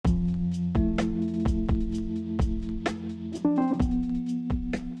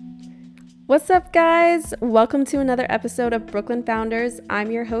What's up, guys? Welcome to another episode of Brooklyn Founders.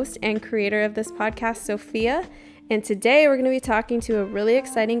 I'm your host and creator of this podcast, Sophia, and today we're going to be talking to a really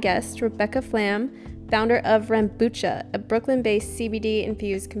exciting guest, Rebecca Flam, founder of Ranbucha, a Brooklyn-based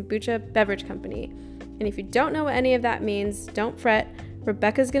CBD-infused kombucha beverage company. And if you don't know what any of that means, don't fret.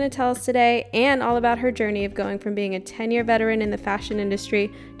 Rebecca's going to tell us today and all about her journey of going from being a 10-year veteran in the fashion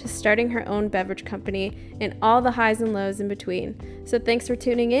industry to starting her own beverage company and all the highs and lows in between. So thanks for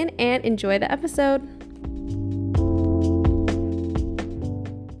tuning in and enjoy the episode.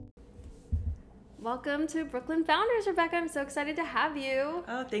 Welcome to Brooklyn Founders, Rebecca. I'm so excited to have you.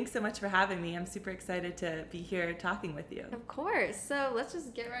 Oh, thanks so much for having me. I'm super excited to be here talking with you. Of course. So let's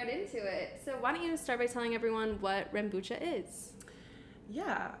just get right into it. So why don't you start by telling everyone what Ranbucha is?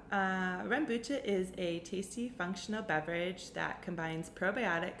 Yeah, Ranbucha is a tasty, functional beverage that combines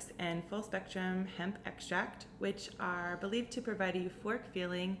probiotics and full-spectrum hemp extract, which are believed to provide a euphoric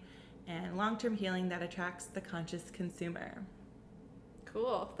feeling and long-term healing that attracts the conscious consumer.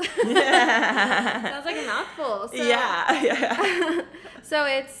 Cool. Sounds like a mouthful. So, yeah. So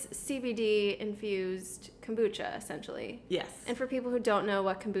it's CBD-infused kombucha, essentially. Yes. And for people who don't know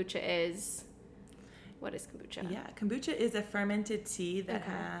what kombucha is, what is kombucha? Yeah, kombucha is a fermented tea that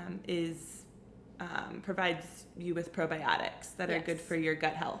provides you with probiotics that are good for your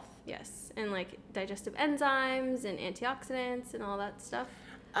gut health. Yes, and like digestive enzymes and antioxidants and all that stuff.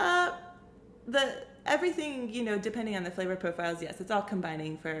 Everything, depending on the flavor profiles, yes, it's all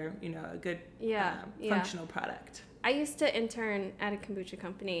combining for, a good functional product. I used to intern at a kombucha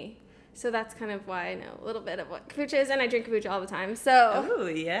company. So that's kind of why I know a little bit of what kombucha is, and I drink kombucha all the time. So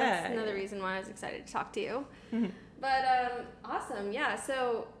that's another reason why I was excited to talk to you. Mm-hmm. But awesome, yeah.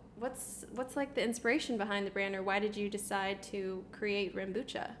 So what's like the inspiration behind the brand, or why did you decide to create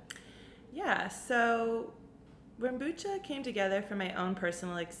Ranbucha? Yeah, so Ranbucha came together from my own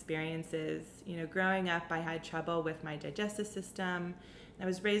personal experiences. Growing up, I had trouble with my digestive system. I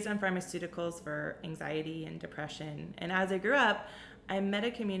was raised on pharmaceuticals for anxiety and depression. And as I grew up, I met a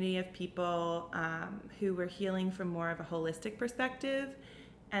community of people who were healing from more of a holistic perspective,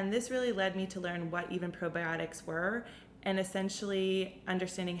 and this really led me to learn what even probiotics were, and essentially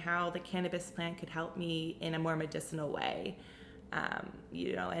understanding how the cannabis plant could help me in a more medicinal way.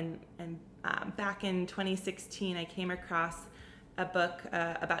 Back in 2016, I came across a book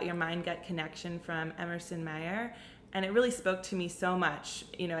about your mind-gut connection from Emerson Meyer, and it really spoke to me so much.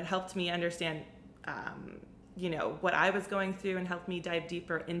 It helped me understand what I was going through and helped me dive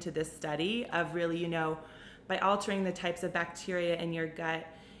deeper into this study of really, by altering the types of bacteria in your gut,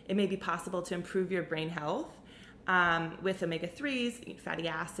 it may be possible to improve your brain health with omega-3s, fatty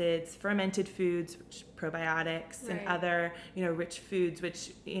acids, fermented foods, which probiotics, and other, rich foods,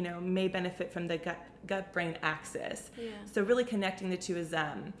 which, may benefit from the gut-brain axis. Yeah. So really connecting the two is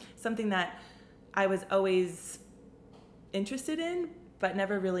something that I was always interested in, but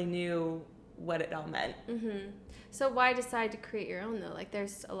never really knew what it all meant. Mm-hmm. So why decide to create your own, though? Like,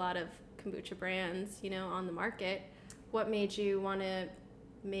 there's a lot of kombucha brands, on the market. What made you want to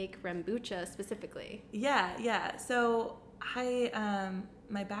make Ranbucha specifically? Yeah. So my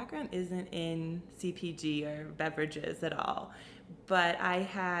background isn't in CPG or beverages at all, but I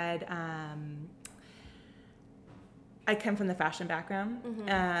come from the fashion background.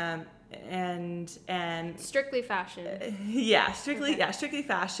 Mm-hmm. And strictly fashion. Strictly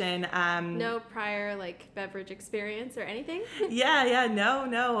fashion. No prior beverage experience or anything.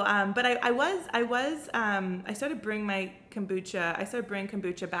 No. But I started brewing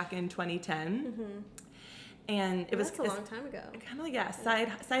kombucha back in 2010. Mm-hmm. And that's a long time ago. Kind of like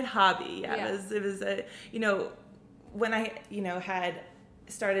side hobby. It was when I had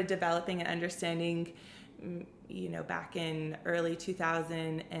started developing and understanding, back in early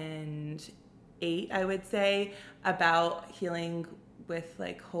 2008, I would say, about healing with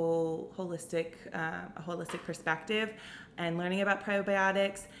a holistic perspective and learning about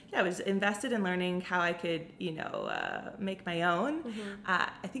probiotics. I was invested in learning how I could, make my own. Mm-hmm.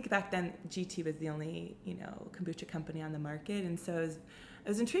 I think back then GT was the only, kombucha company on the market, and so I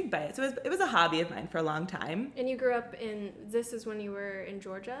was intrigued by it. So it was a hobby of mine for a long time. And you grew up this is when you were in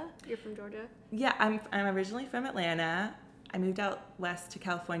Georgia? You're from Georgia? Yeah, I'm originally from Atlanta. I moved out west to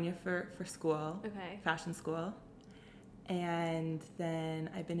California for school, fashion school. And then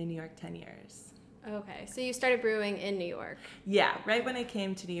I've been in New York 10 years. Okay, so you started brewing in New York. Yeah, right when I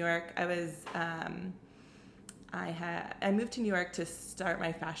came to New York, I was, I moved to New York to start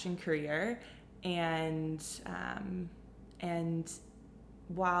my fashion career, and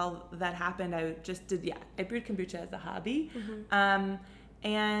while that happened, I brewed kombucha as a hobby. Mm-hmm.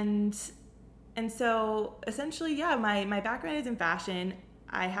 And so essentially, my background is in fashion.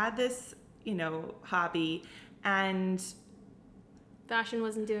 I had this hobby. And fashion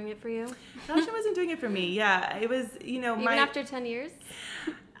wasn't doing it for you? Fashion wasn't doing it for me. Yeah, it was, Even after 10 years?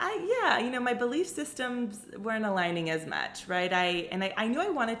 My belief systems weren't aligning as much, right? I knew I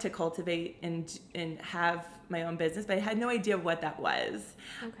wanted to cultivate and have my own business, but I had no idea what that was.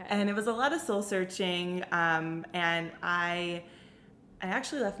 Okay. And it was a lot of soul searching. And I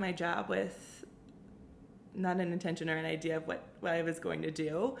actually left my job with not an intention or an idea of what I was going to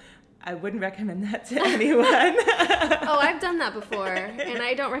do. I wouldn't recommend that to anyone. Oh, I've done that before, and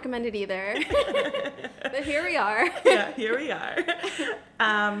I don't recommend it either. But here we are. Yeah, here we are.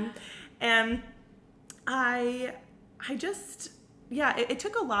 And I just, it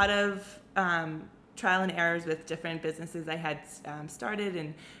took a lot of trial and errors with different businesses I had started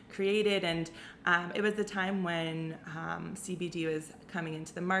and created. And it was the time when CBD was coming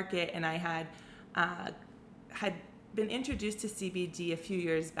into the market, and I had been introduced to CBD a few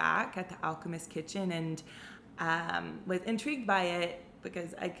years back at the Alchemist Kitchen, and was intrigued by it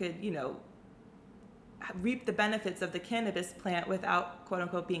because I could, reap the benefits of the cannabis plant without, quote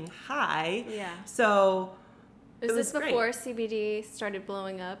unquote, being high. Yeah. So is this before CBD started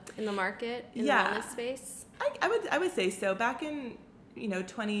blowing up in the market, in the wellness space? I would say so. Back in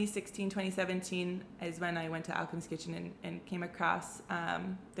 2016, 2017 is when I went to Alchemist Kitchen and came across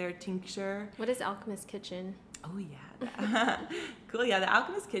their tincture. What is Alchemist Kitchen? Oh, yeah. Cool. Yeah, the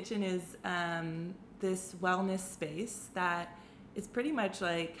Alchemist Kitchen is this wellness space that is pretty much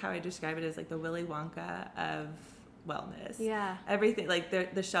like how I describe it as like the Willy Wonka of wellness. Yeah. Everything, like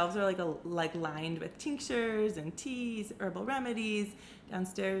the shelves are like lined with tinctures and teas, herbal remedies.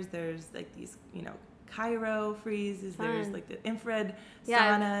 Downstairs there's like these, Cairo freezes. Fun. There's like the infrared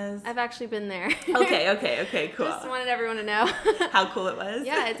saunas. I've actually been there. Okay, cool. Just wanted everyone to know how cool it was.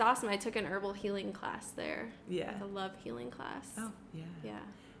 Yeah, it's awesome. I took an herbal healing class there. Yeah. The love healing class. Oh, yeah. Yeah.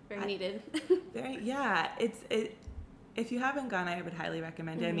 Very needed. If you haven't gone, I would highly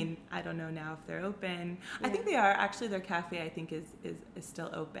recommend it. I mean, I don't know now if they're open. Yeah. I think they are. Actually, their cafe, I think, is still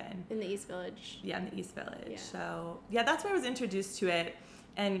open. In the East Village. Yeah, in the East Village. Yeah. So, that's where I was introduced to it.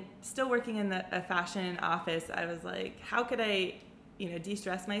 And still working in a fashion office, I was like, how could I,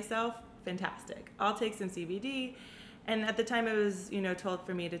 de-stress myself? Fantastic. I'll take some CBD. And at the time, it was, told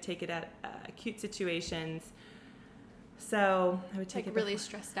for me to take it at acute situations. So I would take it really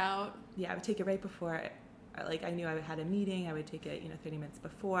stressed out. Yeah, I would take it right before. Like I knew I had a meeting, I would take it, 30 minutes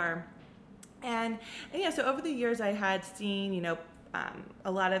before. And so over the years I had seen, a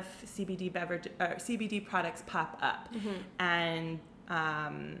lot of CBD products pop up. Mm-hmm. And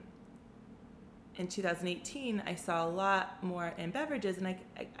in 2018, I saw a lot more in beverages, and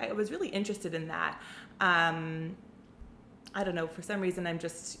I was really interested in that. I don't know, for some reason I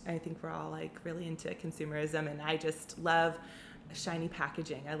think we're all like really into consumerism, and I just love shiny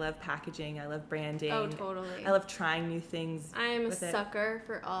packaging. I love packaging. I love branding. Oh, totally. I love trying new things. I am a sucker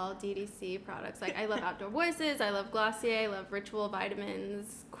for all DDC products. Like I love Outdoor Voices. I love Glossier. I love Ritual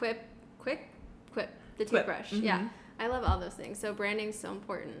Vitamins. Quip, the toothbrush. Mm-hmm. Yeah, I love all those things. So branding's so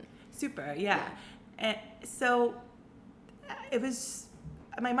important. Super, yeah. And so it was,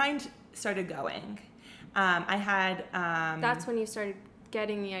 my mind started going. I had... That's when you started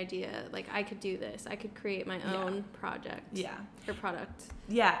getting the idea, like I could do this. I could create my own project. Yeah. Or product.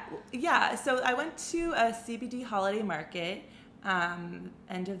 Yeah. So I went to a CBD holiday market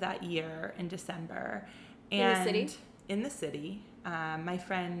end of that year in December. And in the city. My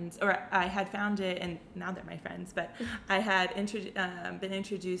friends, or I had found it, and now they're my friends, but I had been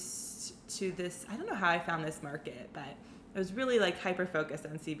introduced to this, I don't know how I found this market, but I was really like hyper-focused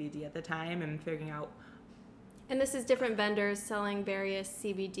on CBD at the time and figuring out. And this is different vendors selling various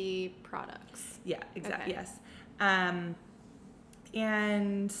CBD products. Yeah, exactly. Okay. Yes.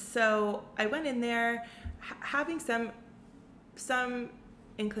 And so I went in there having some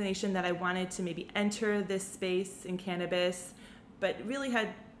inclination that I wanted to maybe enter this space in cannabis, but really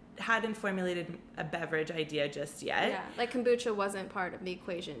hadn't formulated a beverage idea just yet. Yeah, like kombucha wasn't part of the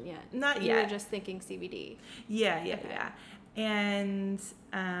equation yet. Not yet. You were just thinking CBD. Yeah. And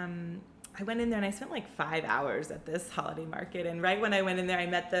I went in there and I spent like 5 hours at this holiday market. And right when I went in there, I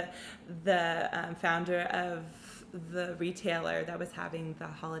met the founder of the retailer that was having the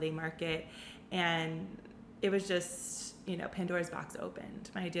holiday market. And it was just, Pandora's box opened.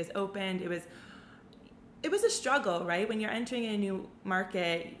 My ideas opened. It was a struggle, right? When you're entering a new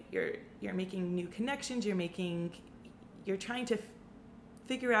market, you're making new connections. You're trying to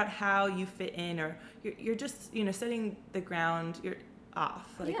figure out how you fit in, or you're just setting the ground. You're off,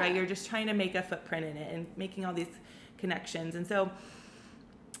 right? You're just trying to make a footprint in it and making all these connections. And so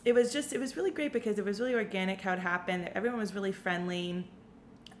it was really great because it was really organic how it happened. Everyone was really friendly.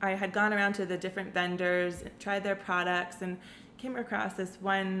 I had gone around to the different vendors, tried their products, and came across this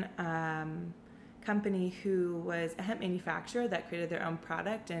one company who was a hemp manufacturer that created their own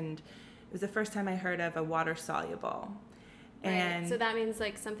product, and it was the first time I heard of a water soluble. Right. And so that means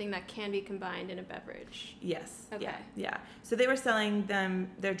like something that can be combined in a beverage. yes. Okay. Yeah. So they were selling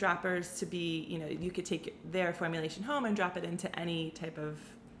their droppers to be, you could take their formulation home and drop it into any type of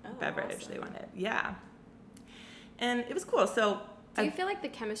beverage awesome. they wanted. Yeah. And it was cool. So do you feel like the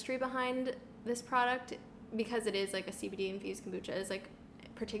chemistry behind this product, because it is like a CBD infused kombucha, is like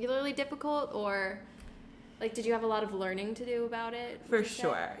particularly difficult, or like did you have a lot of learning to do about it? For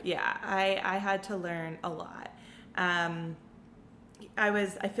sure. Yeah. I had to learn a lot.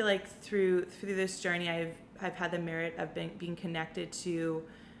 I feel like through this journey, I've had the merit of being connected to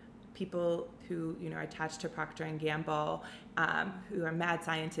people who are attached to Procter & Gamble, who are mad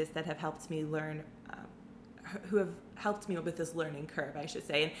scientists that have helped me learn, who have helped me with this learning curve, I should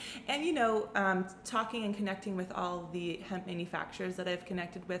say. And talking and connecting with all the hemp manufacturers that I've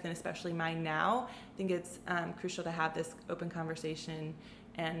connected with, and especially mine now, I think it's crucial to have this open conversation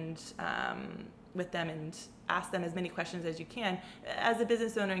and with them and ask them as many questions as you can. As a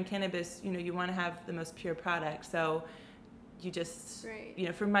business owner in cannabis, you want to have the most pure product. So you just,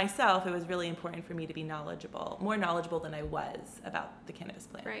 right. For myself, it was really important for me to be knowledgeable, more knowledgeable than I was about the cannabis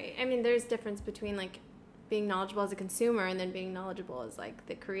plant. Right. I mean, there's difference between like being knowledgeable as a consumer and then being knowledgeable as like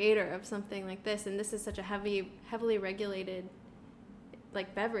the creator of something like this. And this is such a heavily regulated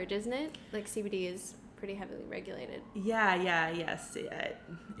like beverage, isn't it? Like CBD is pretty heavily regulated. Yes.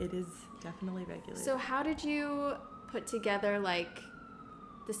 It is definitely regulated. So how did you put together like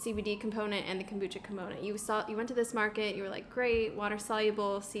the CBD component and the kombucha component? You went to this market, you were like, great, water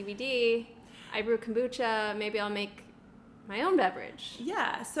soluble CBD. I brew kombucha, maybe I'll make my own beverage.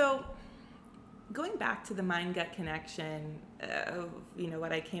 Yeah. So going back to the mind-gut connection of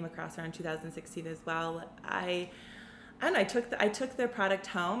what I came across around 2016 as well, I took their product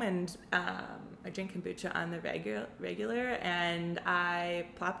home, and I drink kombucha on the regular, and I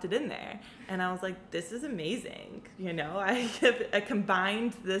plopped it in there, and I was like, this is amazing. I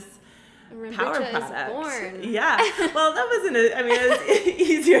combined this power product. Is born. Yeah. Well, that wasn't it was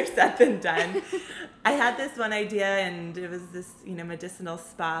easier said than done. I had this one idea, and it was this, medicinal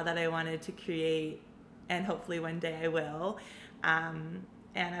spa that I wanted to create, and hopefully one day I will. And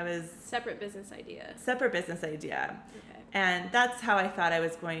I was... Separate business idea. Okay. And that's how I thought I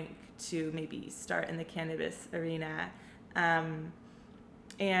was going to maybe start in the cannabis arena. And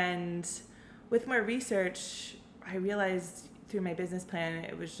with more research, I realized through my business plan,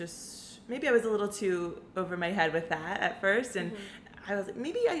 it was just, maybe I was a little too over my head with that at first. And I was like,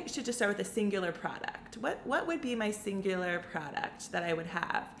 maybe I should just start with a singular product. What would be my singular product that I would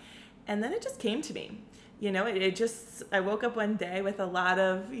have? And then it just came to me. I woke up one day with a lot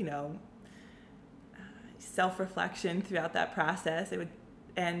of, self-reflection throughout that process.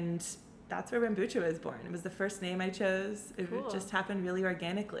 And that's where Rembucha was born. It was the first name I chose. It just happened really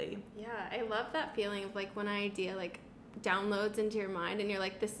organically. Yeah, I love that feeling of like when an idea like downloads into your mind and you're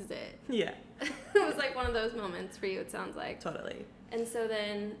like, this is it. Yeah. It was like one of those moments for you, it sounds like. Totally. And so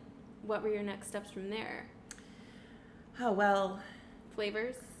then what were your next steps from there? Oh, well.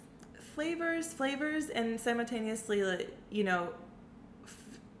 Flavors, and simultaneously,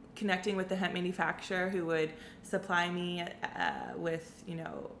 connecting with the hemp manufacturer who would supply me with,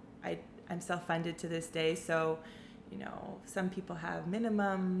 I'm self-funded to this day. So, some people have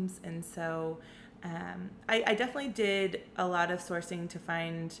minimums. And so I definitely did a lot of sourcing to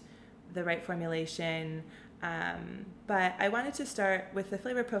find the right formulation. But I wanted to start with the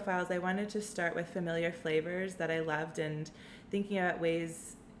flavor profiles. I wanted to start with familiar flavors that I loved, and thinking about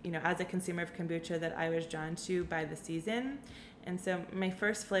ways, as a consumer of kombucha, that I was drawn to by the season. And so my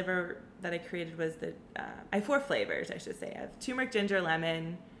first flavor that I created was I have 4 flavors, I should say. I have turmeric, ginger,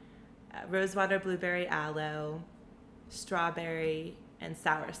 lemon, rosewater, blueberry, aloe, strawberry, and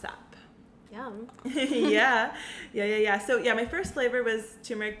soursop. Yum. Yeah. So my first flavor was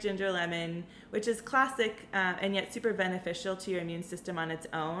turmeric, ginger, lemon, which is classic and yet super beneficial to your immune system on its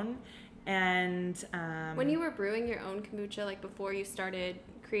own. And when you were brewing your own kombucha, like before you started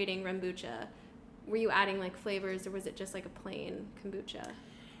creating Rembucha, were you adding like flavors, or was it just like a plain kombucha?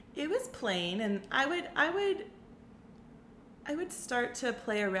 It was plain, and I would start to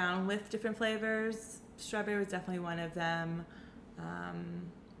play around with different flavors. Strawberry was definitely one of them.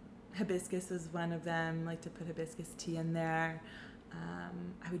 Hibiscus was one of them. I like to put hibiscus tea in there.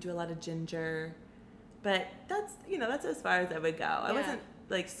 I would do a lot of ginger, but that's as far as I would go. I wasn't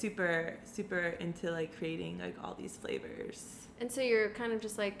like super into like creating like all these flavors. And so you're kind of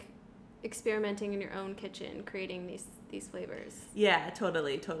just like experimenting in your own kitchen, creating these flavors. Yeah,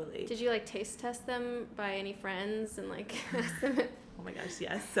 totally. Did you like taste test them by any friends and like ask them? Oh my gosh,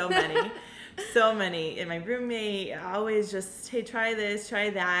 yes, so many. So many. And my roommate always just, hey, try this, try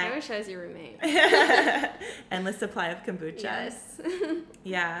that. I wish I was your roommate. Endless supply of kombucha. Yes.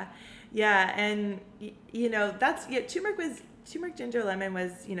 Yeah. And, turmeric ginger lemon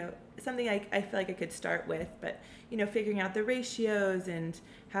was, something I feel like I could start with, but, figuring out the ratios and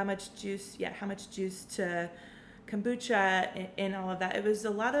how much juice to kombucha and all of that. It was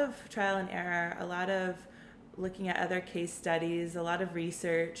a lot of trial and error, a lot of looking at other case studies, a lot of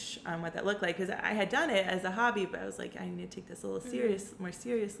research on what that looked like, because I had done it as a hobby, but I was like, I need to take this a little more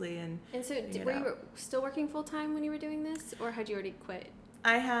seriously. And so were you still working full time when you were doing this, or had you already quit?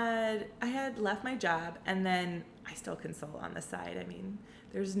 I had left my job, and then I still consult on the side. I mean,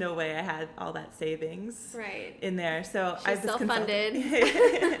 there's no way I had all that savings in there. So I was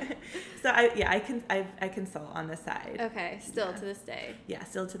self-funded. So I consult on the side. Okay, still to this day. Yeah,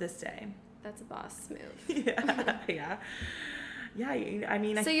 still to this day. That's a boss move. Yeah. I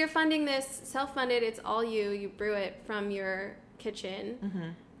mean, so you're funding this self-funded. It's all you. You brew it from your kitchen.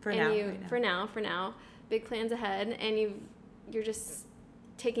 Mm-hmm. For now, big plans ahead, and you're just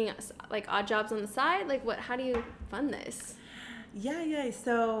taking like odd jobs on the side. Like what? How do you fund this? Yeah.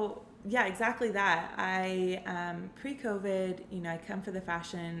 So yeah, exactly that. I pre-COVID, I come for the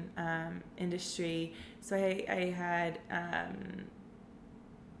fashion industry, so I had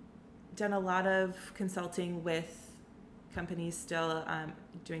done a lot of consulting with companies still,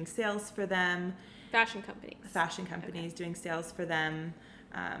 doing sales for them. Fashion companies, okay. Doing sales for them,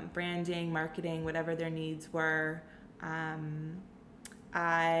 branding, marketing, whatever their needs were. Do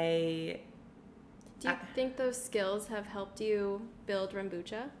you think those skills have helped you build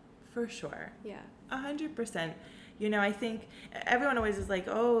Ranbucha? For sure. Yeah. 100%. I think everyone always is like,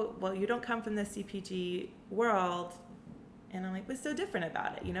 oh, well, you don't come from the CPG world. And I'm like, what's so different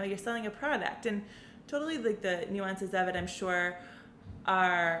about it? You're selling a product. And totally like the nuances of it, I'm sure,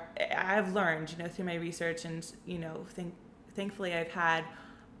 I've learned, through my research. And, thankfully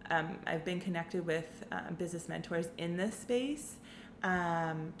I've been connected with business mentors in this space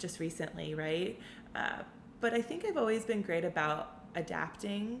just recently, right? But I think I've always been great about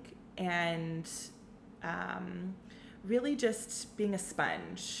adapting and really just being a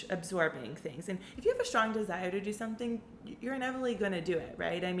sponge, absorbing things. And if you have a strong desire to do something, you're inevitably going to do it,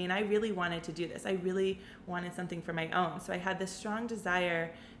 right? I mean, I really wanted to do this. I really wanted something for my own. So I had this strong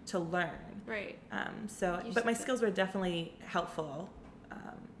desire to learn. Right. But my skills were definitely helpful.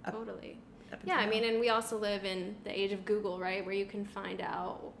 Totally. Yeah, I mean, and we also live in the age of Google, right? Where you can find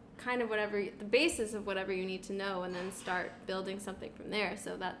out kind of the basis of whatever you need to know and then start building something from there.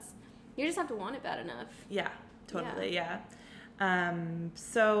 So you just have to want it bad enough. Yeah. Totally, yeah.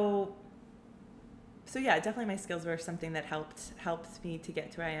 So yeah, definitely my skills were something that helped me to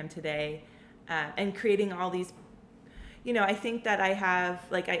get to where I am today, and creating all these. I think that I have,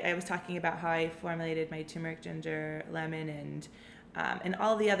 like I was talking about how I formulated my turmeric, ginger, lemon, and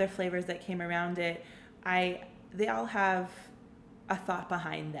all the other flavors that came around it. They all have a thought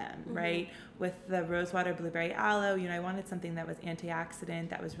behind them, mm-hmm. right? With the rosewater blueberry aloe, I wanted something that was antioxidant,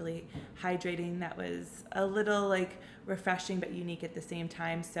 that was really hydrating, that was a little like refreshing but unique at the same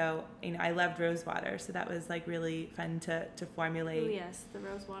time. So, I loved rosewater, so that was like really fun to formulate. Oh yes, the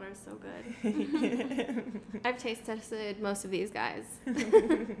rosewater is so good. I've taste tested most of these guys.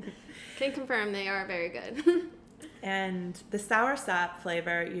 Can confirm they are very good. And the soursop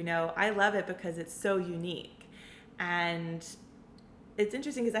flavor, I love it because it's so unique. And it's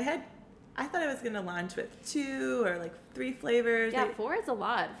interesting because I thought I was going to launch with 2 or like 3 flavors. Yeah, 4 is a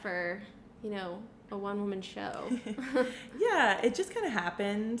lot for, a one-woman show. Yeah, it just kind of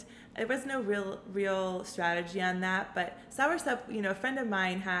happened. There was no real strategy on that. But soursop, a friend of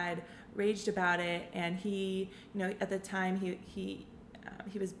mine had raged about it, and he, at the time he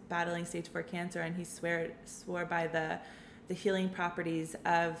was battling stage 4 cancer, and he swore by the healing properties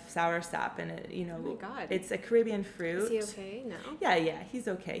of soursop, and oh my God. It's a Caribbean fruit. Is he okay? No. Yeah, he's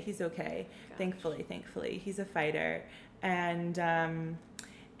okay. Gosh. Thankfully, he's a fighter, and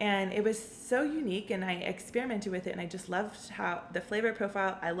it was so unique, and I experimented with it, and I just loved how the flavor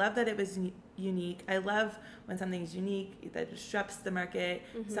profile. I love that it was unique. I love when something's unique that disrupts the market,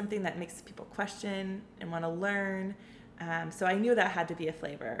 mm-hmm. something that makes people question and want to learn. So I knew that had to be a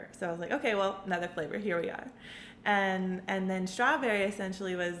flavor. So I was like, okay, well, another flavor. Here we are. And then strawberry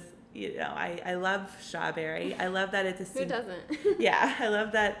essentially was I love strawberry. I love that it's a Who doesn't? Yeah, I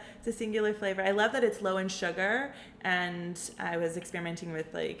love that it's a singular flavor. I love that it's low in sugar, and I was experimenting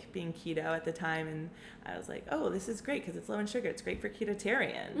with like being keto at the time, and I was like, oh, this is great because it's low in sugar. It's great for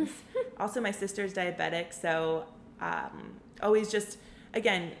ketotarians. Also, my sister's diabetic, so always just,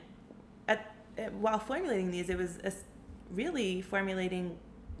 again, while formulating these, it was really formulating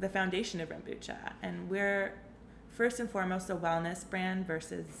the foundation of Rembucha, and we're first and foremost a wellness brand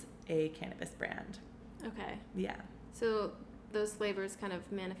versus a cannabis brand. Okay. Yeah. So those flavors kind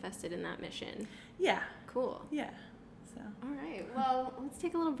of manifested in that mission. Yeah. Cool. Yeah. So. All right. Well, let's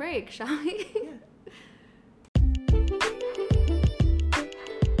take a little break, shall we? Yeah.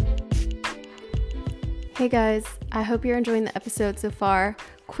 Hey guys, I hope you're enjoying the episode so far.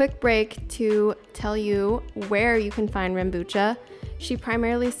 Quick break to tell you where you can find Rembucha. She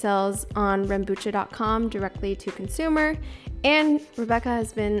primarily sells on Rembucha.com directly to consumer, and Rebecca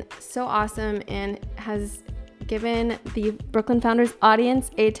has been so awesome and has given the Brooklyn Founders audience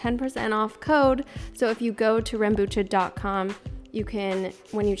a 10% off code. So if you go to Rembucha.com, you can,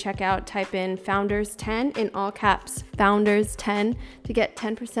 when you check out, type in Founders10 in all caps, Founders10, to get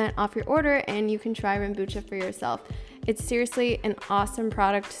 10% off your order, and you can try Rembucha for yourself. It's seriously an awesome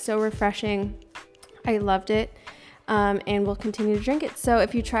product, so refreshing. I loved it, and we'll continue to drink it. So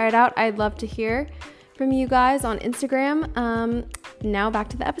if you try it out, I'd love to hear from you guys on Instagram. Now back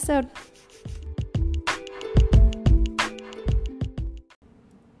to the episode.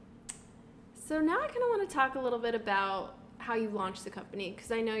 So now I kind of want to talk a little bit about how you launched the company,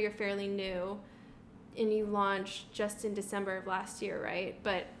 because I know you're fairly new and you launched just in December of last year, right?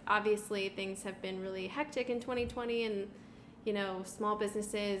 But obviously things have been really hectic in 2020, and small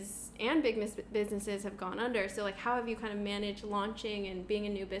businesses and big businesses have gone under. So like, how have you kind of managed launching and being a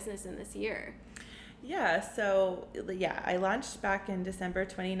new business in this year? I launched back in December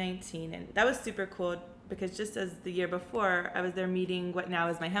 2019, and that was super cool because just as the year before, I was there meeting what now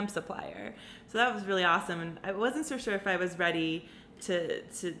is my hemp supplier. So that was really awesome, and I wasn't so sure if I was ready to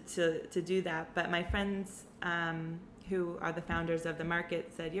do that, but my friends who are the founders of the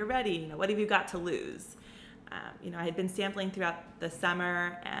market said, "You're ready. What have you got to lose?" I had been sampling throughout the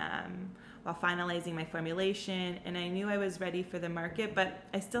summer while finalizing my formulation, and I knew I was ready for the market, but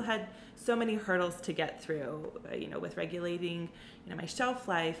I still had so many hurdles to get through, with regulating, my shelf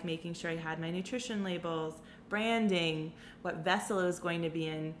life, making sure I had my nutrition labels, branding, what vessel it was going to be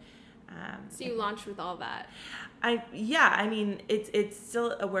in. So you launched with all that? It's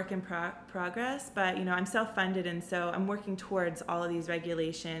still a work in progress, but I'm self-funded, and so I'm working towards all of these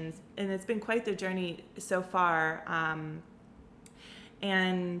regulations, and it's been quite the journey so far.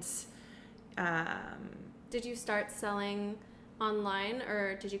 Did you start selling online,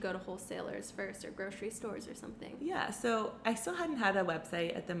 or did you go to wholesalers first, or grocery stores or something? Yeah, so I still hadn't had a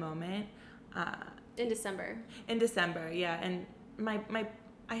website at the moment. In December. Yeah, and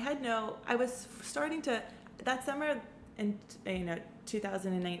I was starting to, that summer in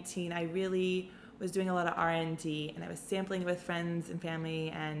 2019, I really was doing a lot of R&D, and I was sampling with friends and family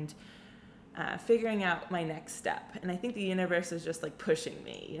and figuring out my next step. And I think the universe was just like pushing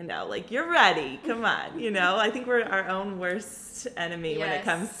me, like, you're ready, come on, I think we're our own worst enemy. Yes. When it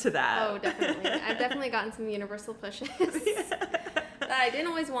comes to that. Oh, definitely. I've definitely gotten some universal pushes that I didn't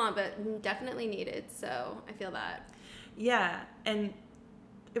always want, but definitely needed. So I feel that. Yeah. And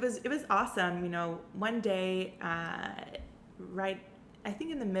it was awesome. One day, right, I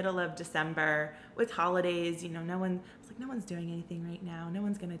think in the middle of December with holidays, no one's doing anything right now. No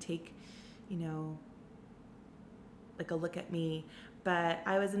one's going to take, like a look at me. But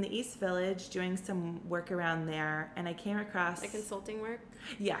I was in the East Village doing some work around there, and I came across... Like consulting work?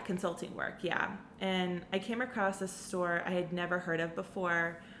 Yeah, consulting work, yeah. And I came across a store I had never heard of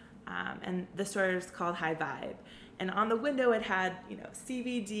before, and the store is called High Vibe. And on the window it had,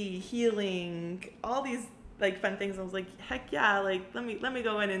 CBD, healing, all these like fun things. I was like, heck yeah, like let me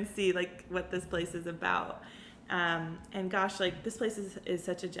go in and see like what this place is about. And gosh, like this place is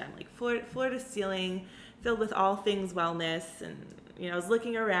such a gem, like floor to ceiling, filled with all things wellness. And I was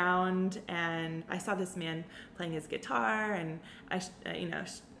looking around and I saw this man playing his guitar, and I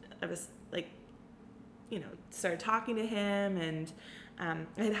was like, started talking to him, and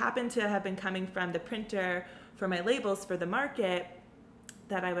it happened to have been coming from the printer for my labels for the market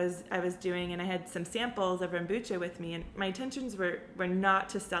that I was doing, and I had some samples of Rembucha with me, and my intentions were not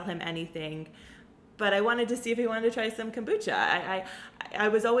to sell him anything, but I wanted to see if he wanted to try some kombucha. I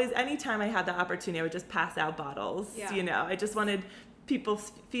was always, anytime I had the opportunity, I would just pass out bottles. Yeah. I just wanted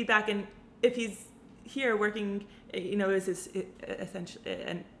people's feedback, and if he's here working, it was essentially,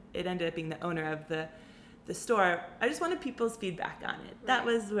 and it ended up being the owner of the the store. I just wanted people's feedback on it. That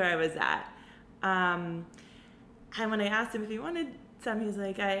was where I was at. And when I asked him if he wanted some, he was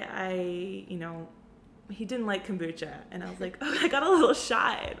like, he didn't like kombucha. And I was like, oh, I got a little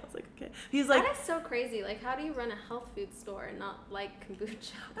shy. And I was like, okay. He's like, that is so crazy. Like, how do you run a health food store and not like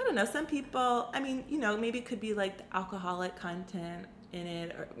kombucha? I don't know. Some people, I mean, maybe it could be like the alcoholic content in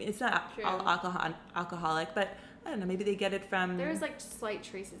it, or it's not all alcoholic, but I don't know. Maybe they get it from. There's like slight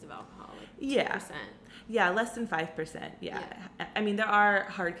traces of alcohol. Like 2%. Yeah. Yeah, less than 5%. Yeah. I mean, there are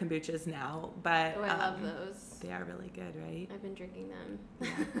hard kombuchas now, but I love those. They are really good, right? I've been drinking them.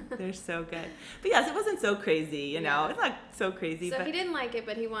 Yeah, they're so good. But yes, it wasn't so crazy, you know. It's not so crazy. So he didn't like it,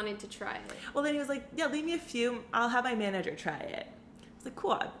 but he wanted to try it. Well, then he was like, yeah, leave me a few. I'll have my manager try it. I was like,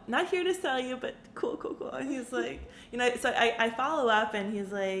 cool. I'm not here to sell you, but cool. And he's like, so I follow up, and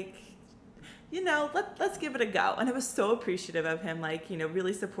he's like, let's give it a go. And I was so appreciative of him, like,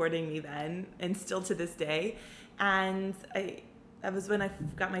 really supporting me then, and still to this day. And that was when I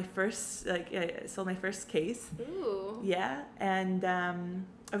got my first, I sold my first case. Ooh. Yeah. And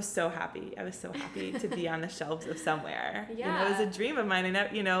I was so happy. To be on the shelves of somewhere. Yeah. It was a dream of mine. And,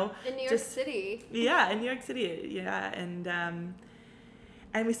 in New York City. Yeah, in New York City. Yeah.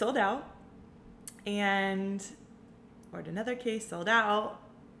 And we sold out. And ordered another case, sold out.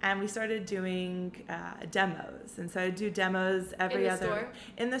 And we started doing demos. And so I do demos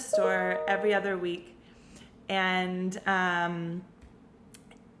in the store every other week. And I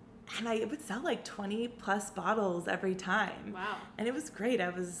would sell like 20 plus bottles every time. Wow. And it was great. I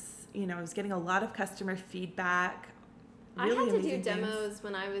was getting a lot of customer feedback. Really I had to do amazing demos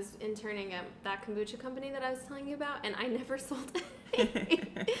when I was interning at that kombucha company that I was telling you about, and I never sold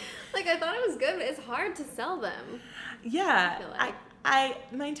anything. Like, I thought it was good, but it's hard to sell them. Yeah. I feel like.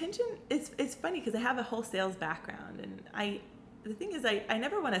 My intention, it's funny because I have a whole sales background, and the thing is I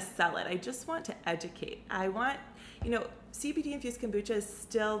never want to sell it. I just want to educate. I want, CBD infused kombucha is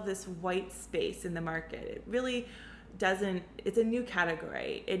still this white space in the market. It really doesn't, it's a new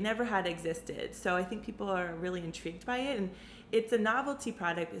category. It never had existed. So I think people are really intrigued by it, and it's a novelty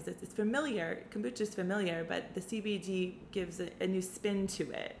product. It's familiar. Kombucha is familiar, but the CBD gives a new spin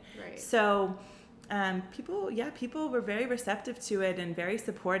to it. Right. So people were very receptive to it and very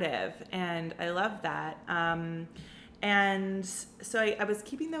supportive, and I love that. And so I was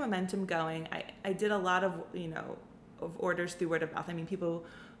keeping the momentum going. I did a lot of, of orders through word of mouth. I mean, people,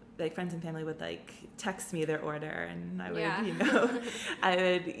 like friends and family, would like text me their order, and I would, I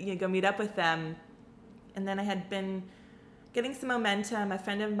would go meet up with them. And then I had been getting some momentum. A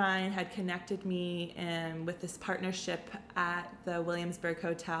friend of mine had connected me with this partnership at the Williamsburg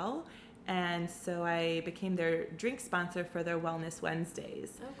Hotel. And so I became their drink sponsor for their Wellness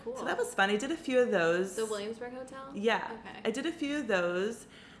Wednesdays. Oh, cool. So that was fun. I did a few of those. The Williamsburg Hotel? Yeah. Okay. I did a few of those.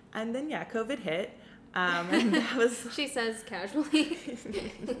 And then, COVID hit. And that was... She says casually.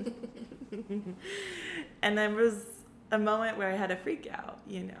 And there was a moment where I had a freak out,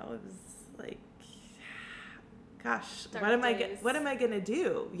 It was like, gosh, what am I going to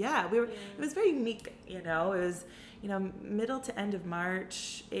do? Yeah, it was very unique, It was... middle to end of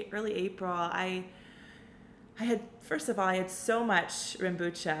March, early April, I had so much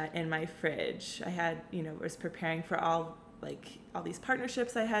kombucha in my fridge. I had, was preparing for all these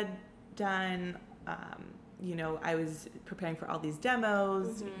partnerships I had done. I was preparing for all these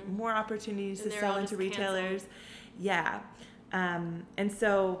demos, more opportunities to sell into retailers. Canceled. Yeah. And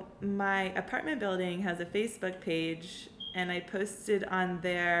so my apartment building has a Facebook page, and I posted on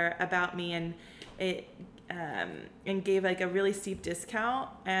there about me, and it and gave like a really steep discount.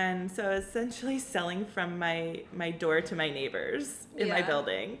 And so essentially selling from my door to my neighbors in my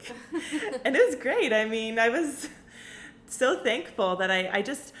building. And it was great. I mean, I was so thankful that I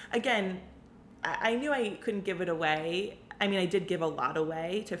just, again, I knew I couldn't give it away. I mean, I did give a lot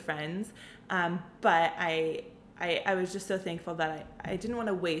away to friends, but I was just so thankful that I didn't want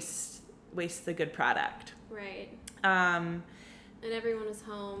to waste the good product. Right. And everyone was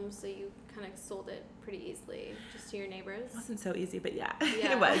home, so you kind of sold it pretty easily just to your neighbors. It wasn't so easy, but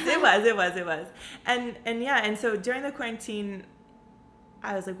it was. And so during the quarantine,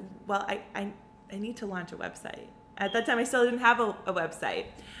 I was like, well, I need to launch a website. At that time, I still didn't have a website.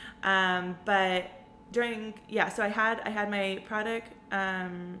 But so I had my product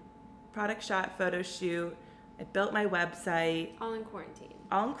shot photo shoot. I built my website. All in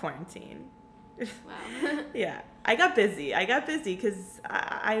quarantine. Wow. Yeah. I got busy because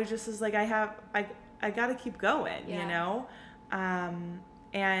I just was like, I got to keep going,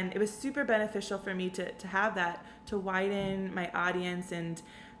 and it was super beneficial for me to have that, to widen my audience, and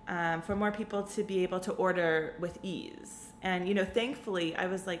for more people to be able to order with ease. And, you know, thankfully, I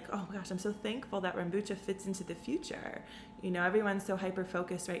was like, oh my gosh, I'm so thankful that Ranbucha fits into the future. You know, everyone's so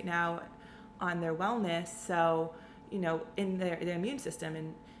hyper-focused right now on their wellness. So, you know, in their immune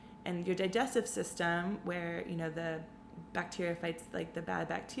system and your digestive system, where, you know, the bacteria fights like the bad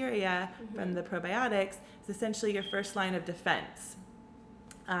bacteria from the probiotics, is essentially your first line of defense.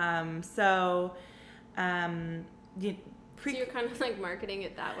 So you're kind of like marketing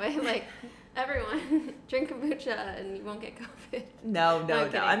it that way, like everyone drink kombucha and you won't get COVID. No.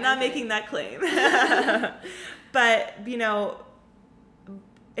 I'm not making that claim. But, you know,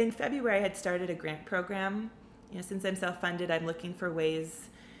 in February I had started a grant program. You know, since I'm self-funded, I'm looking for ways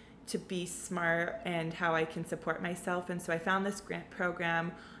to be smart and how I can support myself. And so I found this grant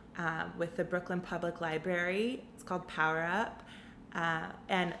program with the Brooklyn Public Library. It's called Power Up.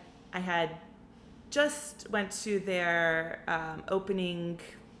 And I had just went to their opening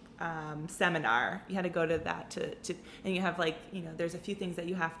seminar. You had to go to that to and you have like, you know, there's a few things that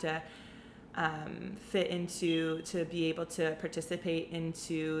you have to fit into to be able to participate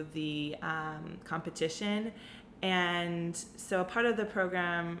into the competition. And so a part of the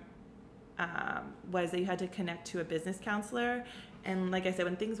program was that you had to connect to a business counselor. And like I said,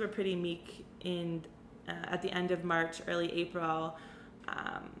 when things were pretty meek at the end of March, early April,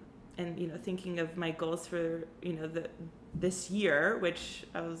 and, you know, thinking of my goals for, you know, this year, which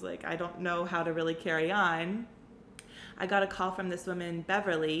I was like, I don't know how to really carry on, I got a call from this woman,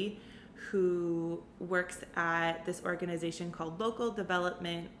 Beverly, who works at this organization called Local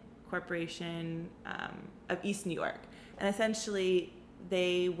Development Corporation of East New York. And essentially,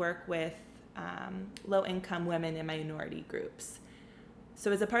 they work with low-income women and minority groups.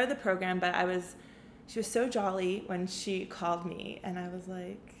 So as a part of the program, but she was so jolly when she called me, and I was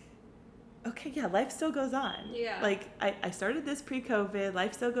like, okay, yeah, life still goes on. Yeah. Like, I started this pre-COVID,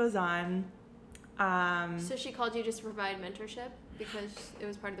 life still goes on. So she called you just to provide mentorship because it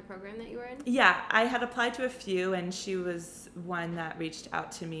was part of the program that you were in? Yeah, I had applied to a few, and she was one that reached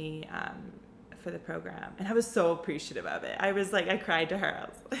out to me for the program, and I was so appreciative of it. I was like, I cried to her. I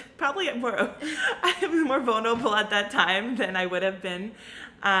was probably I was more vulnerable at that time than I would have been,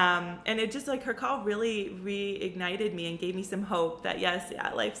 and it just like her call really reignited me and gave me some hope that yes,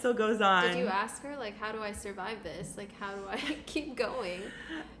 yeah, life still goes on. Did you ask her like, how do I survive this? Like, how do I keep going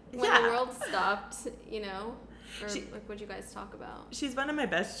when Yeah. the world stopped? You know. Or like, what'd you guys talk about? She's one of my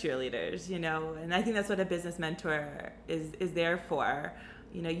best cheerleaders, you know, and I think that's what a business mentor is there for.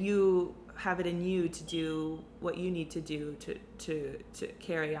 You know, you have it in you to do what you need to do to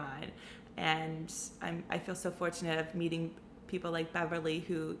carry on, and I feel so fortunate of meeting people like Beverly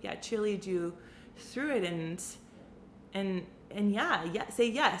who cheerlead you through it and say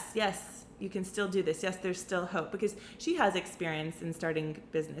yes. You can still do this. Yes, there's still hope, because she has experience in starting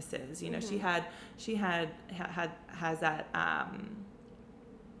businesses. You know, she has that.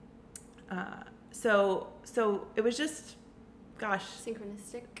 So it was just, gosh,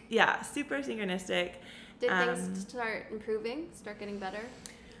 synchronistic. Yeah, super synchronistic. Did things start improving? Start getting better?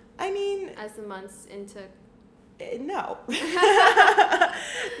 I mean, as the months into. No.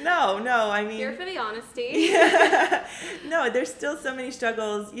 No. I mean, here for the honesty. Yeah. No, there's still so many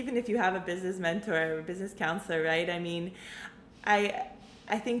struggles, even if you have a business mentor or a business counselor, right? I mean, I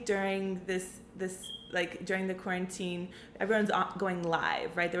think during this like during the quarantine, everyone's going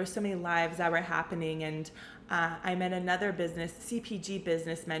live, right? There were so many lives that were happening, and I met another CPG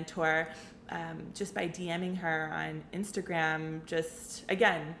business mentor just by DMing her on Instagram, just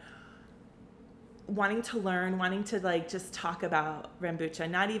again, wanting to learn, wanting to like just talk about Ranbucha,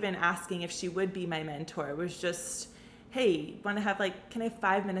 not even asking if she would be my mentor. It was just, hey, want to have can I have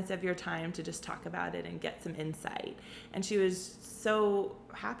 5 minutes of your time to just talk about it and get some insight? And she was so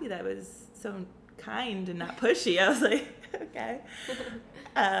happy that I was so kind and not pushy. I was like, okay.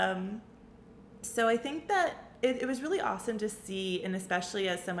 So I think that it was really awesome to see, and especially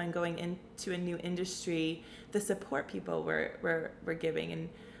as someone going into a new industry, the support people were giving. And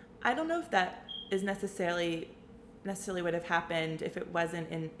I don't know if that is necessarily would have happened if it wasn't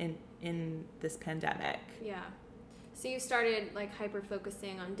in this pandemic. Yeah. So you started like hyper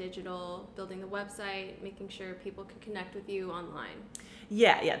focusing on digital, building the website, making sure people could connect with you online.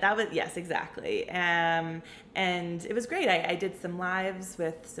 Yeah, that was, yes, exactly. And it was great. I did some lives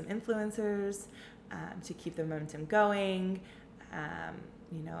with some influencers to keep the momentum going.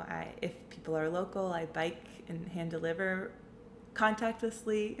 You know, if people are local, I bike and hand deliver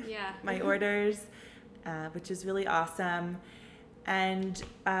contactlessly my orders, which is really awesome. And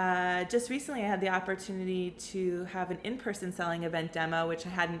just recently I had the opportunity to have an in-person selling event demo, which I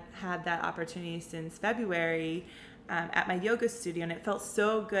hadn't had that opportunity since February, at my yoga studio, and it felt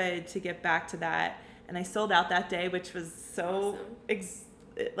so good to get back to that and I sold out that day, which was so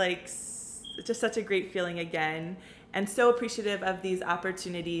just such a great feeling again, and so appreciative of these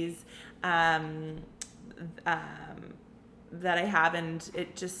opportunities that I have, and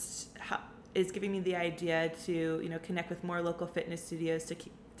it just is giving me the idea to connect with more local fitness studios to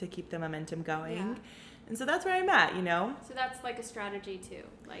keep the momentum going. Yeah. And so that's where I'm at, So that's like a strategy too,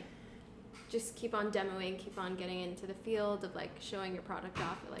 like just keep on demoing, keep on getting into the field of like showing your product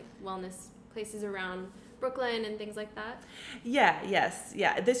off at like wellness places around Brooklyn and things like that. Yeah.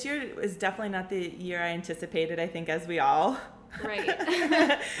 This year is definitely not the year I anticipated, I think, as we all right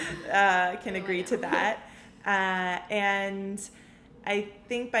can agree to that. And I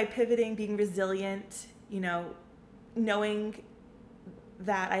think by pivoting, being resilient, knowing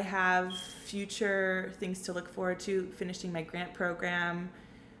that I have future things to look forward to, finishing my grant program,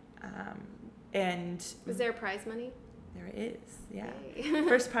 and is there prize money? There is, yeah. Yay.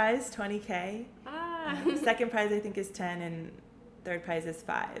 First prize $20,000. Second prize I think is 10, and third prize is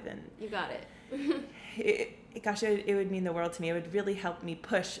 5. And you got it. It would mean the world to me. It would really help me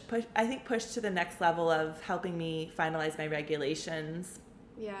push to the next level of helping me finalize my regulations.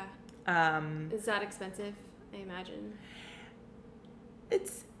 Yeah. Is that expensive? I imagine.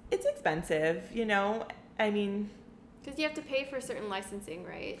 It's expensive, I mean, because you have to pay for certain licensing,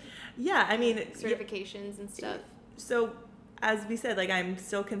 right? Yeah, I mean, certifications and stuff. So as we said, like, I'm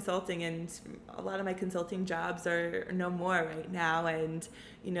still consulting, and a lot of my consulting jobs are no more right now, and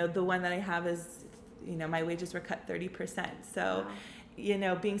the one that I have is my wages were cut 30%. So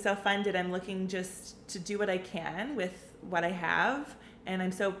wow. Being self-funded, I'm looking just to do what I can with what I have, and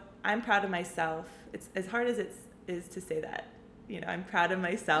I'm proud of myself. It's as hard as it is to say that. I'm proud of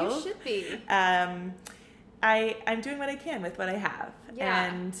myself. You should be. I'm doing what I can with what I have. Yeah.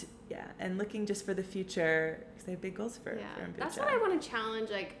 And looking just for the future, because I have big goals for Kombucha. That's what I want to challenge,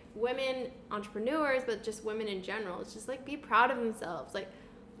 like, women entrepreneurs, but just women in general. It's just like, be proud of themselves. Like,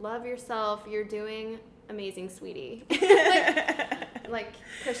 love yourself. You're doing amazing, sweetie. like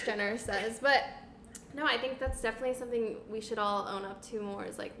Kris Jenner says. But no, I think that's definitely something we should all own up to more,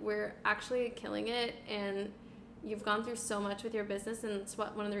 is like, we're actually killing it, and you've gone through so much with your business, and it's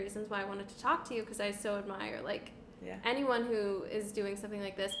one of the reasons why I wanted to talk to you, because I so admire anyone who is doing something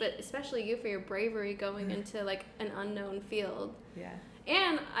like this, but especially you for your bravery going into like an unknown field. Yeah.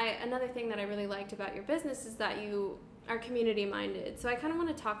 And another thing that I really liked about your business is that you are community minded. So I kind of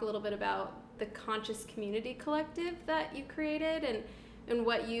want to talk a little bit about the Conscious Community Collective that you created, and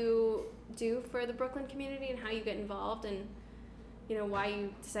what you do for the Brooklyn community, and how you get involved, and why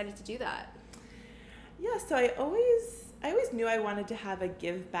you decided to do that. Yeah, so I always knew I wanted to have a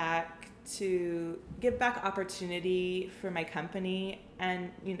give back opportunity for my company.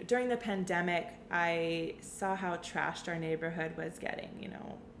 And during the pandemic, I saw how trashed our neighborhood was getting.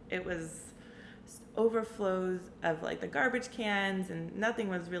 It was overflows of like the garbage cans, and nothing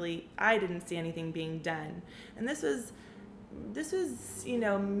was really, I didn't see anything being done. And this was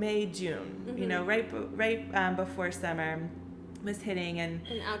May, June, mm-hmm. right before summer was hitting, and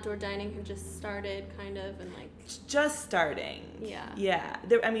outdoor dining had just started, kind of, and like just starting. Yeah.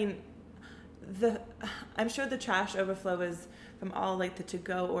 I'm sure the trash overflow was from all like the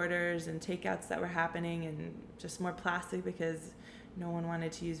to-go orders and takeouts that were happening, and just more plastic because no one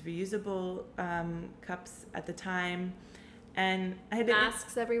wanted to use reusable cups at the time. And I had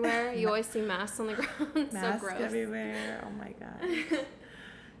masks everywhere. You always see masks on the ground. Masks so gross. Everywhere. Oh my god.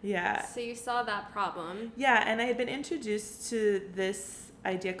 Yeah. So you saw that problem. Yeah, and I had been introduced to this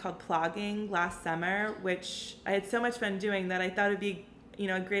idea called plogging last summer, which I had so much fun doing that I thought it'd be,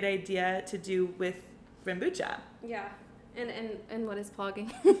 a great idea to do with Kombucha. Yeah. And what is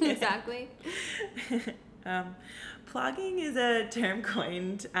plogging exactly? Plogging is a term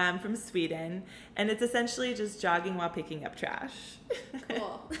coined from Sweden, and it's essentially just jogging while picking up trash.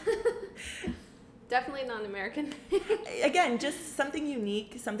 Cool. Definitely non-American. Again, just something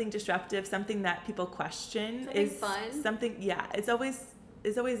unique, something disruptive, something that people question. Something fun. Something, yeah. It's always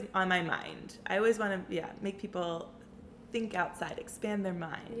on my mind. I always want to, make people think outside, expand their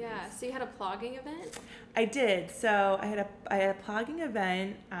mind. Yeah. So you had a plogging event? I did. So I had a plogging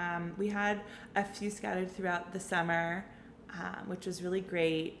event. We had a few scattered throughout the summer, which was really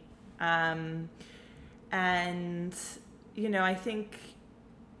great. And I think.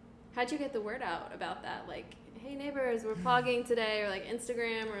 How'd you get the word out about that? Like, hey neighbors, we're plogging today, or like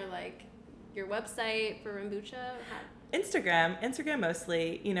Instagram, or like your website for Kombucha? Instagram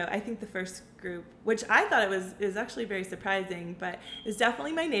mostly. I think the first group, which I thought it was actually very surprising, but it's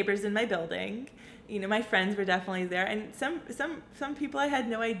definitely my neighbors in my building. My friends were definitely there, and some people I had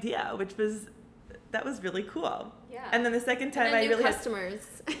no idea, that was really cool. Yeah. And then the second time and then I really customers.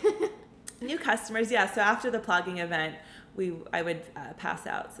 New customers, yeah. So after the plugging event, I would pass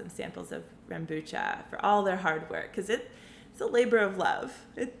out some samples of Rembucha for all their hard work, because it's a labor of love.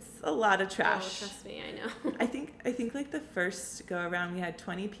 It's a lot of trash. Oh, trust me, I know. I think like the first go around we had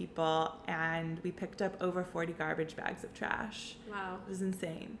 20 people and we picked up over 40 garbage bags of trash. Wow. It was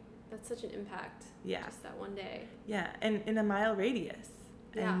insane. That's such an impact. Yeah. Just that one day. Yeah, and in a mile radius.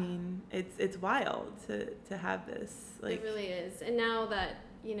 Yeah. I mean, it's wild to have this. Like, it really is. And now that,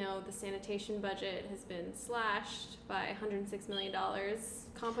 you know, the sanitation budget has been slashed by $106 million,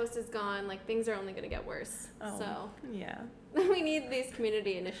 compost is gone, like things are only going to get worse. oh, So yeah. we need these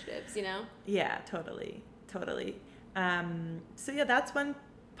community initiatives, you know? Yeah, totally. So yeah, that's one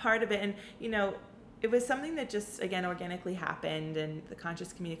part of it. And, you know, it was something that just, again, organically happened. And the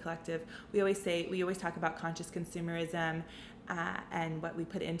Conscious Community Collective, we always talk about conscious consumerism and what we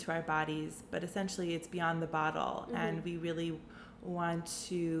put into our bodies, but essentially it's beyond the bottle. Mm-hmm. And we really want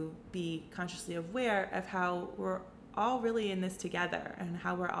to be consciously aware of how we're all really in this together and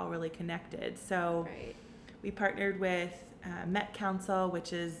how we're all really connected. So right. We partnered with Met Council,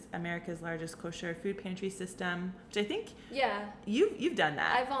 which is America's largest kosher food pantry system, which I think you've done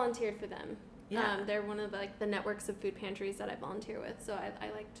that. I volunteered for them. Yeah. They're one of the networks of food pantries that I volunteer with, so I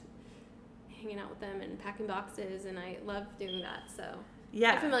liked hanging out with them and packing boxes, and I love doing that, so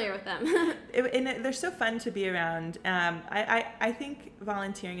yeah. I'm familiar with them. They're so fun to be around. I think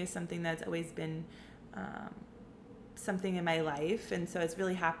volunteering is something that's always been something in my life, and so it's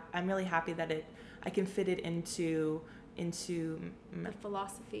really I'm really happy that I can fit it into the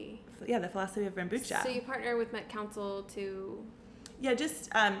philosophy. Yeah, the philosophy of Rembucha. So you partner with Met Council to... Yeah, just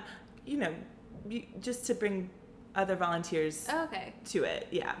just to bring other volunteers to it.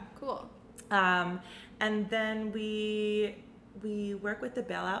 Yeah. Cool. And then we work with the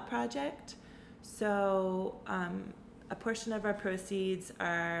Bailout Project. So a portion of our proceeds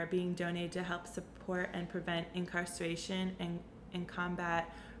are being donated to help support and prevent incarceration and combat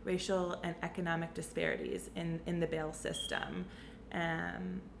racial and economic disparities in the bail system.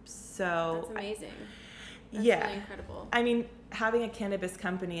 So that's amazing. That's really incredible. I mean, having a cannabis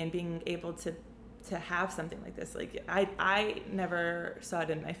company and being able to have something like this, like I never saw it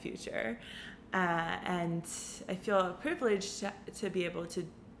in my future, and I feel privileged to be able to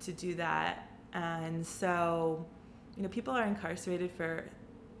do that. And so, you know, people are incarcerated for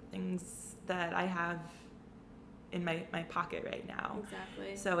things that I have in my pocket right now.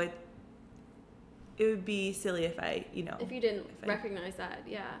 Exactly. So it would be silly if if you didn't recognize that.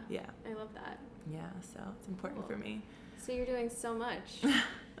 Yeah. Yeah. I love that. Yeah. So it's important for me. So you're doing so much.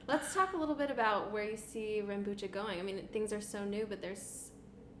 Let's talk a little bit about where you see Rembucha going. I mean, things are so new, but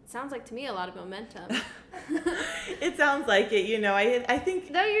sounds like to me a lot of momentum. It sounds like it, you know. I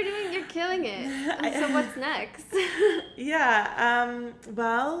think... No, you're killing it. So what's next? Yeah,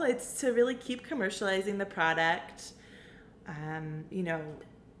 well, it's to really keep commercializing the product. You know,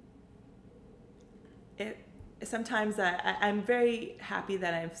 sometimes I'm very happy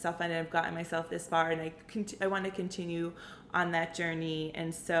that I'm self-funded. I've gotten myself this far, and I want to continue on that journey.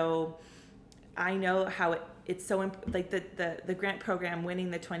 And so I know how it's so like the grant program,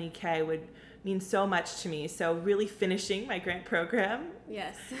 winning the 20K would mean so much to me. So really finishing my grant program.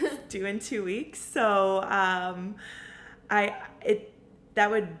 Yes. due in 2 weeks. So that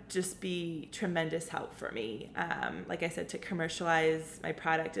would just be tremendous help for me. Like I said, to commercialize my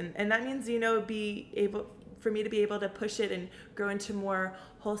product, and that means, you know, for me to be able to push it and grow into more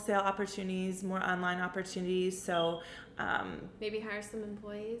wholesale opportunities, more online opportunities. So maybe hire some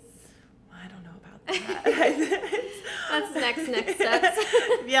employees. I don't know about that. That's next steps.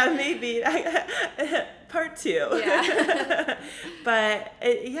 Yeah, maybe. Part 2. Yeah. But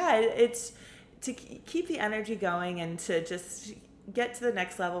it's to keep the energy going and to just get to the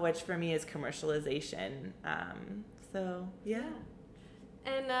next level, which for me is commercialization. So yeah.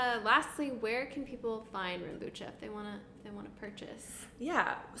 And lastly, where can people find Rembucha if they want to purchase?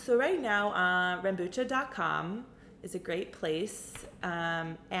 Yeah. So right now, Rembucha.com is a great place,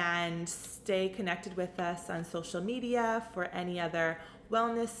 and stay connected with us on social media for any other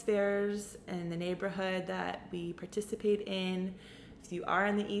wellness fairs in the neighborhood that we participate in. If you are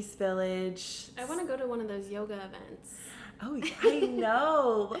in the East Village, I want to go to one of those yoga events. Oh, I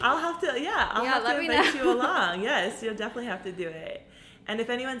know. I'll have to invite you along. Yes, you'll definitely have to do it. And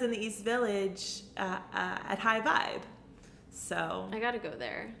if anyone's in the East Village, at High Vibe. So I gotta go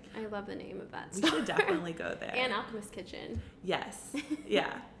there. I love the name of that store. We should definitely go there. And Alchemist Kitchen. Yes.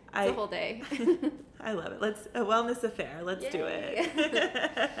 Yeah. It's a whole day. I love it. A wellness affair. Let's do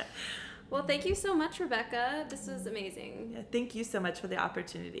it. Well, thank you so much, Rebecca. This was amazing. Yeah, thank you so much for the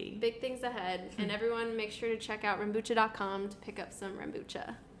opportunity. Big things ahead. And everyone, make sure to check out Rembucha.com to pick up some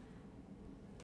Rembucha.